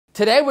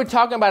Today we're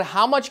talking about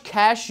how much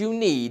cash you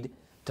need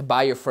to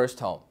buy your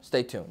first home.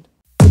 Stay tuned.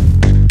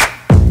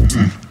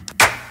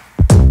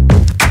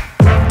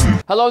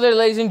 Hello there,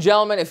 ladies and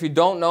gentlemen. If you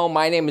don't know,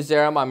 my name is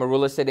Aram. I'm a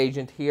real estate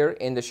agent here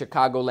in the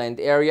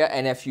Chicagoland area.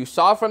 And if you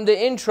saw from the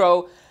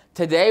intro,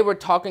 today we're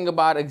talking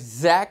about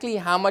exactly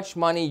how much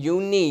money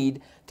you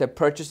need to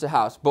purchase a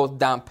house, both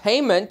down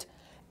payment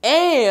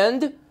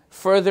and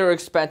further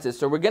expenses.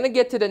 So we're going to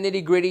get to the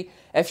nitty-gritty.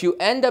 If you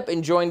end up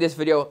enjoying this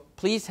video,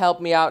 please help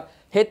me out.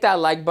 Hit that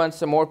like button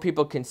so more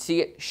people can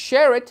see it.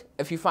 Share it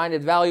if you find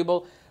it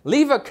valuable.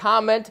 Leave a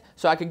comment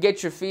so I could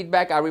get your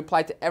feedback. I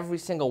reply to every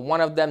single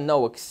one of them,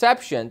 no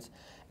exceptions.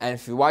 And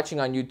if you're watching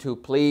on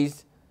YouTube,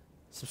 please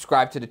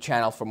subscribe to the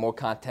channel for more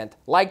content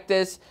like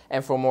this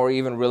and for more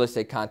even real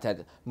estate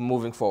content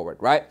moving forward,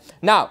 right?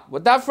 Now,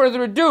 without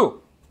further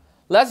ado,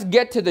 let's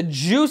get to the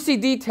juicy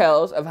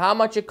details of how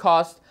much it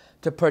costs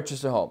to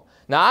purchase a home.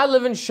 Now, I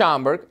live in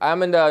Schaumburg.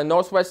 I'm in the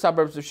northwest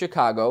suburbs of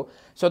Chicago.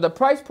 So the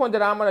price point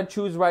that I'm going to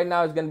choose right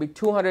now is going to be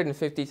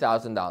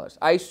 $250,000.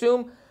 I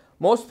assume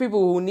most people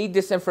who need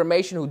this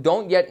information, who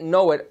don't yet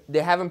know it,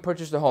 they haven't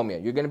purchased a home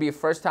yet. You're going to be a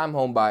first-time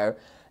home buyer,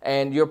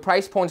 and your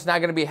price point's not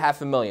going to be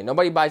 $500,000.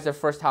 Nobody buys their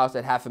first house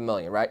at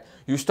 $500,000, right?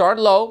 You start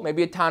low,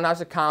 maybe a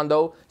townhouse, a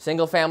condo,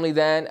 single family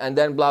then, and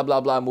then blah,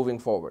 blah, blah moving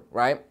forward,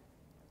 right?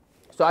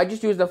 So I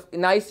just used a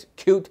nice,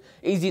 cute,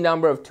 easy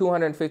number of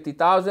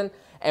 $250,000,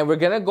 and we're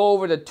going to go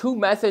over the two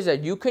methods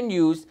that you can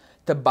use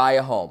to buy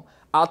a home.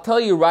 I'll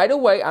tell you right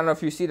away, I don't know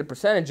if you see the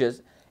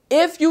percentages,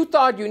 if you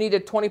thought you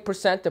needed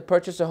 20% to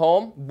purchase a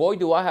home, boy,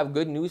 do I have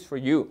good news for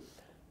you.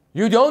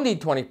 You don't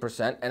need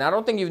 20%, and I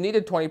don't think you've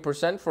needed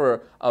 20%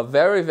 for a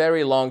very,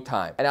 very long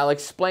time. And I'll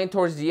explain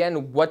towards the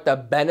end what the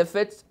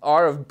benefits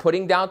are of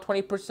putting down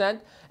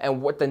 20%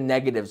 and what the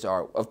negatives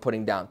are of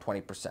putting down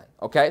 20%.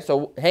 Okay,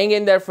 so hang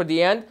in there for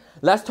the end.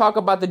 Let's talk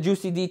about the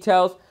juicy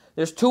details.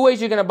 There's two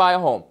ways you're going to buy a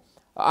home.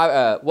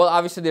 Well,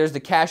 obviously, there's the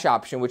cash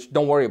option, which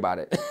don't worry about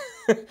it.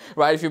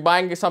 Right? If you're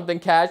buying something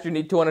cash, you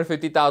need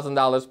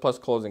 $250,000 plus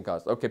closing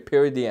costs. Okay,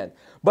 period, the end.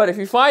 But if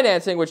you're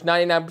financing, which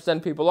 99%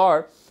 of people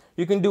are,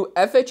 you can do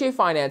FHA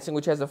financing,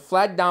 which has a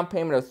flat down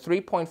payment of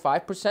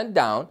 3.5%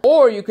 down,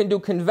 or you can do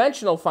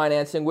conventional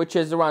financing, which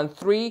is around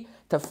 3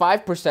 to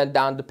 5%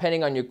 down,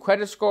 depending on your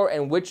credit score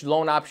and which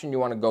loan option you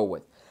want to go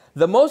with.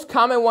 The most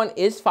common one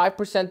is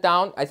 5%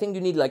 down. I think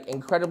you need like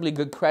incredibly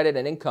good credit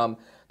and income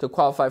to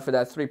qualify for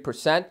that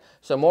 3%.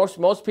 So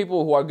most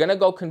people who are going to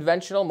go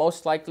conventional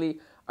most likely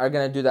are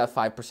going to do that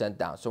 5%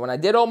 down. So when I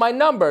did all my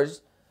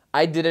numbers,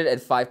 I did it at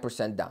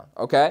 5% down,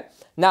 okay?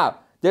 Now,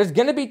 there's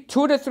going to be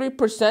 2 to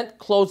 3%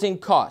 closing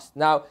costs.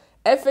 Now,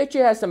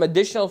 FHA has some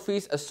additional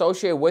fees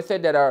associated with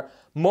it that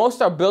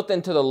most are built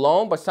into the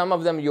loan, but some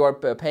of them you are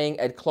paying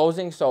at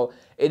closing. So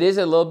it is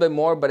a little bit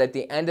more, but at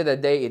the end of the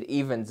day, it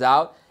evens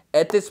out.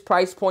 At this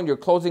price point, your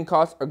closing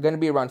costs are going to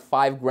be around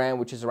 $5,000,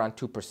 which is around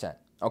 2%,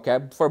 okay,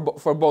 for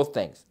both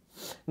things.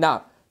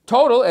 Now,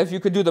 total, if you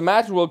could do the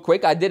math real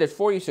quick, I did it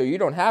for you so you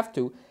don't have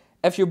to.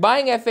 If you're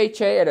buying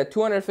FHA at a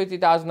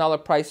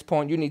 $250,000 price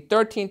point, you need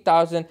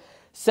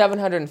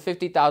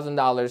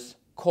 $13,750,000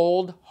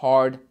 cold,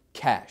 hard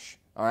cash,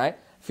 all right?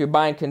 If you're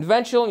buying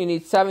conventional, you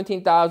need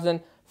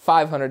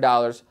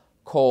 $17,500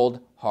 cold,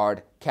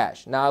 hard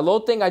cash. Now, a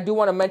little thing I do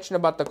want to mention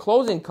about the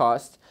closing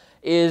costs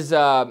is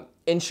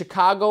in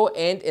Chicago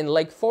and in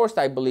Lake Forest,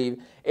 I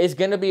believe, is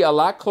going to be a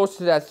lot closer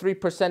to that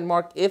 3%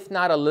 mark, if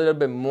not a little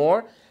bit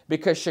more,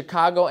 because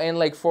Chicago and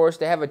Lake Forest,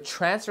 they have a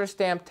transfer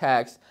stamp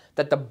tax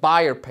that the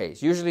buyer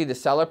pays. Usually the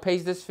seller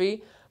pays this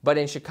fee, but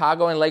in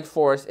Chicago and Lake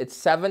Forest, it's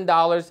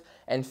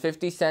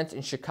 $7.50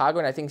 in Chicago,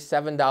 and I think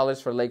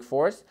 $7 for Lake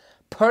Forest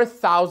per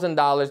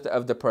 $1,000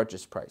 of the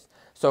purchase price.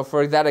 So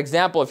for that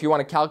example, if you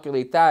want to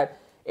calculate that,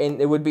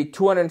 it would be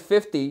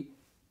 $250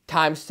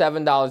 times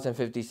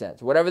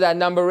 $7.50. Whatever that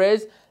number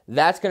is,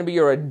 that's going to be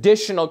your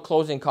additional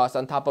closing cost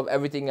on top of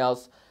everything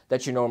else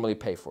that you normally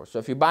pay for. So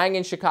if you're buying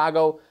in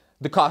Chicago,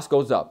 the cost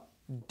goes up.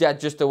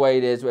 That's just the way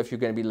it is if you're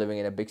going to be living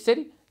in a big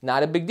city.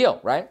 Not a big deal,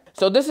 right?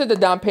 So this is the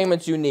down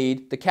payments you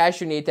need, the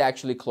cash you need to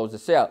actually close the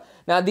sale.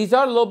 Now, these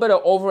are a little bit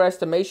of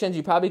overestimations.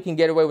 You probably can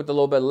get away with a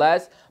little bit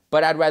less,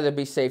 but I'd rather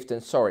be safe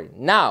than sorry.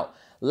 Now,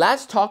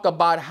 let's talk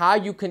about how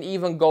you can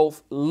even go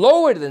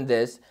lower than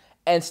this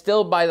and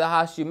still buy the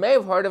house. You may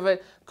have heard of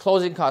it,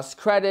 closing costs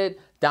credit,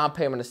 down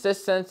payment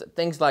assistance,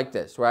 things like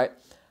this, right?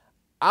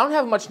 I don't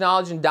have much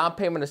knowledge in down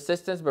payment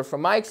assistance, but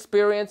from my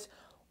experience,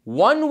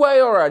 one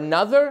way or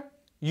another,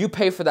 you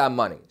pay for that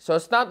money. So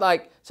it's not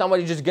like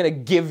somebody's just going to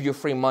give you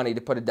free money to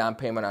put a down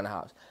payment on a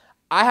house.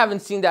 I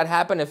haven't seen that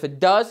happen. If it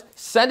does,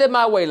 send it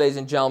my way, ladies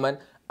and gentlemen.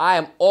 I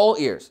am all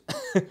ears.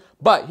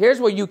 But here's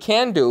what you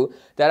can do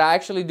that I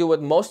actually do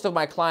with most of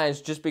my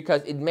clients just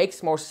because it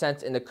makes more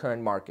sense in the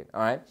current market,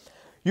 all right?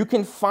 You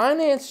can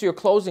finance your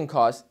closing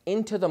costs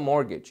into the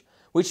mortgage,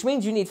 which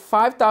means you need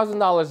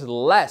 $5,000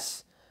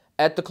 less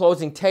at the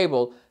closing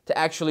table to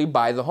actually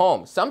buy the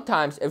home.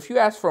 Sometimes, if you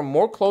ask for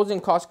more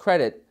closing cost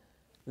credit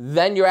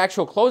than your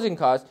actual closing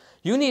cost,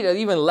 you need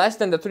even less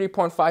than the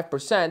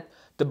 3.5%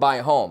 to buy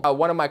a home.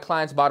 One of my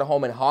clients bought a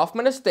home in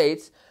Hoffman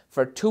Estates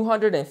for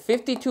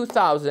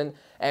 $252,000,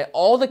 and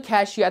all the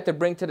cash you had to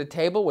bring to the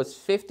table was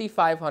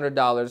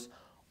 $5,500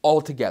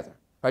 altogether.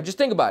 Right? Just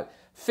think about it.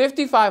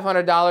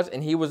 $5,500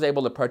 and he was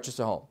able to purchase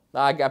a home.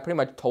 I pretty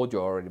much told you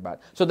already about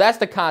it. So that's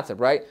the concept,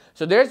 right?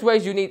 So there's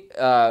ways you need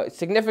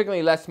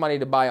significantly less money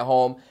to buy a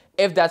home.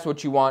 If that's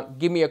what you want,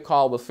 give me a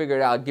call. We'll figure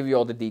it out. I'll give you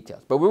all the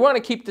details. But we want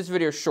to keep this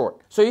video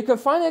short. So you can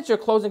finance your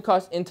closing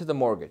costs into the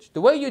mortgage.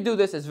 The way you do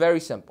this is very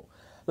simple.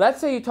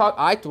 Let's say you talk,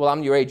 well,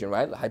 I'm your agent,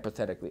 right?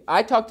 Hypothetically.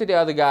 I talk to the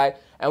other guy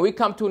and we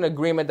come to an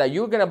agreement that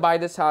you're going to buy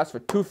this house for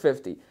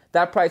 $250,000.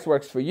 That price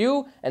works for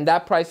you and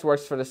that price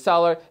works for the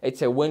seller.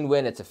 It's a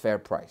win-win. It's a fair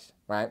price,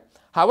 right?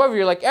 However,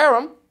 you're like,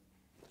 Aram,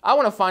 I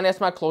want to finance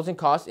my closing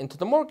costs into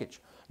the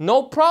mortgage.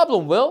 No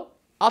problem, Will.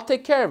 I'll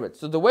take care of it.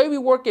 So the way we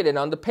work it in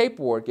on the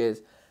paperwork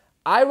is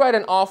I write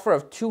an offer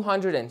of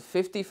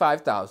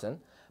 $255,000,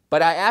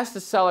 but I ask the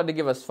seller to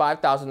give us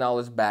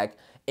 $5,000 back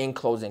in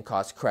closing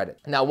cost credit.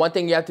 Now, one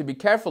thing you have to be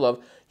careful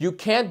of, you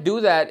can't do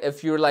that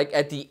if you're like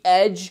at the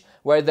edge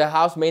where the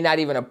house may not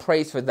even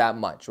appraise for that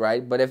much,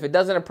 right? But if it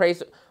doesn't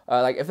appraise,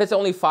 like if it's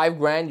only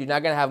 $5,000, you're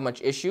not gonna have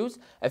much issues.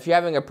 If you're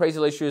having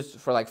appraisal issues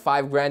for like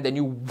 $5,000, then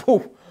you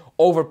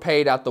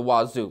overpaid out the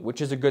wazoo,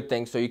 which is a good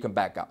thing, so you can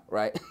back up,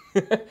 right?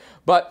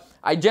 But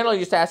I generally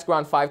just ask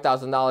around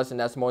 $5,000, and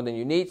that's more than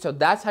you need. So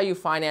that's how you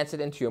finance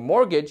it into your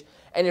mortgage,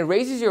 and it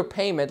raises your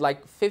payment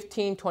like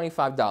 $15,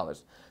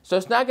 $25. So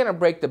it's not gonna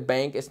break the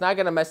bank. It's not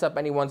gonna mess up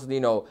anyone's,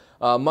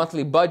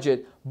 monthly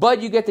budget.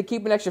 But you get to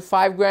keep an extra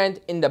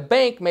 $5,000 in the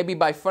bank, maybe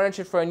buy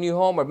furniture for a new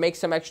home or make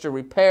some extra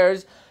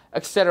repairs,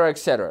 etc.,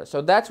 etc.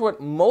 So that's what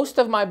most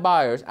of my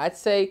buyers, I'd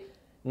say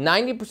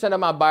 90%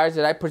 of my buyers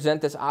that I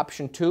present this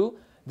option to,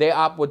 they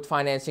opt with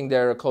financing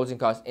their closing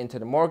costs into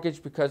the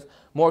mortgage because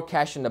more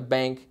cash in the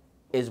bank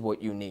is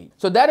what you need.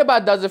 So that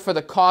about does it for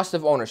the cost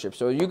of ownership.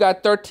 So you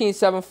got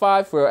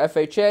 $13,750 for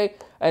FHA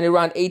and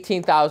around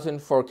 $18,000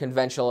 for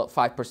conventional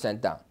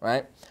 5% down,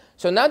 right?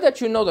 So now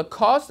that you know the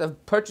cost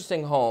of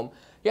purchasing a home,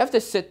 you have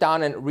to sit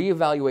down and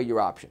reevaluate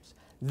your options.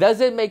 Does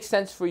it make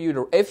sense for you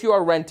to, if you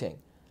are renting,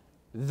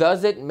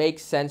 does it make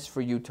sense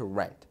for you to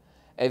rent?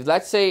 If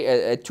let's say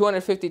at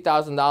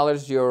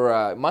 $250,000,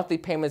 your monthly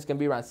payment is going to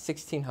be around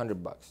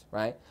 $1,600,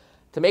 right?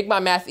 To make my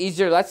math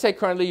easier, let's say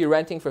currently you're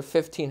renting for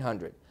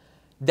 $1,500.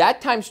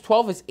 That times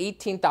 12 is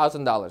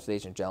 $18,000,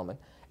 ladies and gentlemen.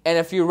 And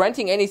if you're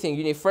renting anything,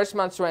 you need first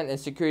month's rent and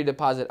security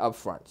deposit up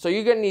front. So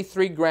you're going to need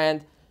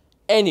 $3,000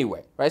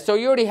 anyway, right? So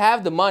you already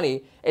have the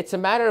money. It's a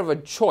matter of a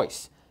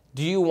choice.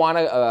 Do you want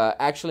to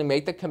actually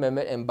make the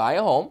commitment and buy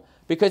a home?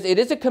 Because it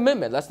is a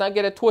commitment. Let's not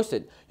get it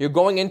twisted. You're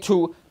going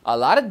into a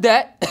lot of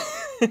debt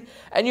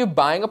and you're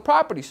buying a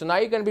property. So now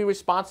you're going to be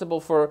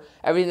responsible for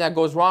everything that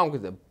goes wrong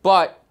with it.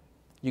 But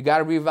you got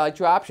to reevaluate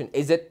your option.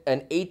 Is it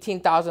an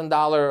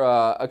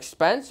 $18,000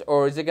 expense,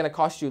 or is it going to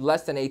cost you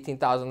less than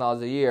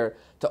 $18,000 a year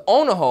to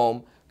own a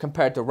home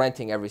compared to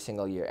renting every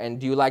single year? And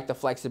do you like the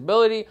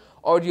flexibility,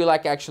 or do you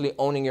like actually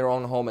owning your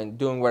own home and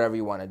doing whatever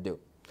you want to do?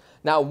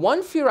 Now,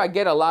 one fear I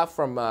get a lot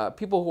from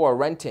people who are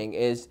renting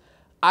is,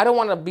 I don't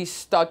want to be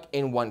stuck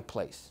in one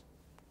place.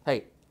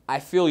 Hey, I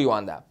feel you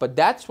on that. But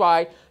that's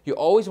why you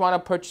always want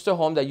to purchase a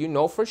home that you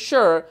know for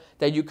sure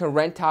that you can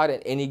rent out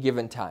at any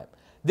given time.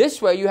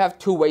 This way, you have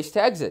two ways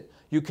to exit.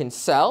 You can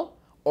sell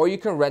or you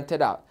can rent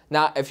it out.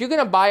 Now, if you're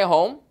going to buy a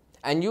home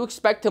and you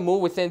expect to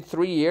move within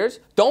 3 years,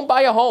 don't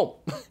buy a home.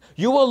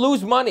 You will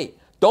lose money.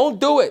 Don't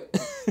do it.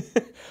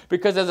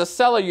 Because as a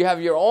seller, you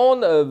have your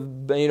own,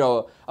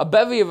 a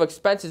bevy of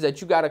expenses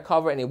that you got to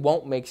cover, and it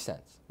won't make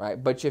sense,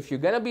 right? But if you're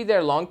going to be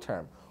there long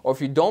term, or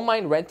if you don't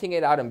mind renting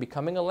it out and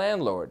becoming a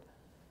landlord,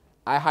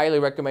 I highly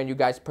recommend you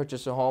guys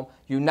purchase a home.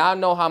 You now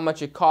know how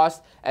much it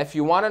costs. If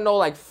you want to know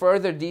like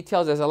further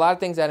details, there's a lot of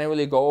things I didn't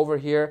really go over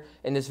here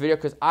in this video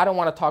because I don't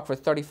want to talk for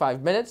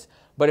 35 minutes.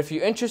 But if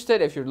you're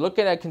interested, if you're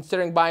looking at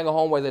considering buying a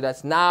home, whether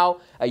that's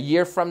now, a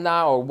year from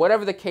now, or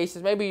whatever the case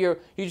is, maybe you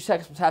just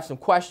have some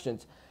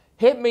questions,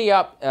 hit me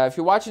up. If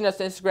you're watching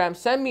us on Instagram,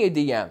 send me a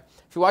DM.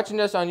 If you're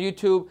watching us on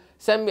YouTube,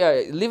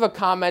 leave a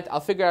comment. I'll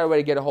figure out a way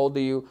to get a hold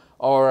of you.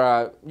 Or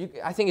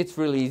I think it's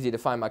really easy to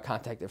find my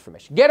contact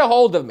information. Get a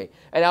hold of me,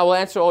 and I will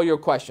answer all your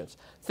questions.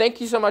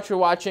 Thank you so much for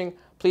watching.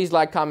 Please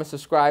like, comment,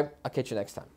 subscribe. I'll catch you next time.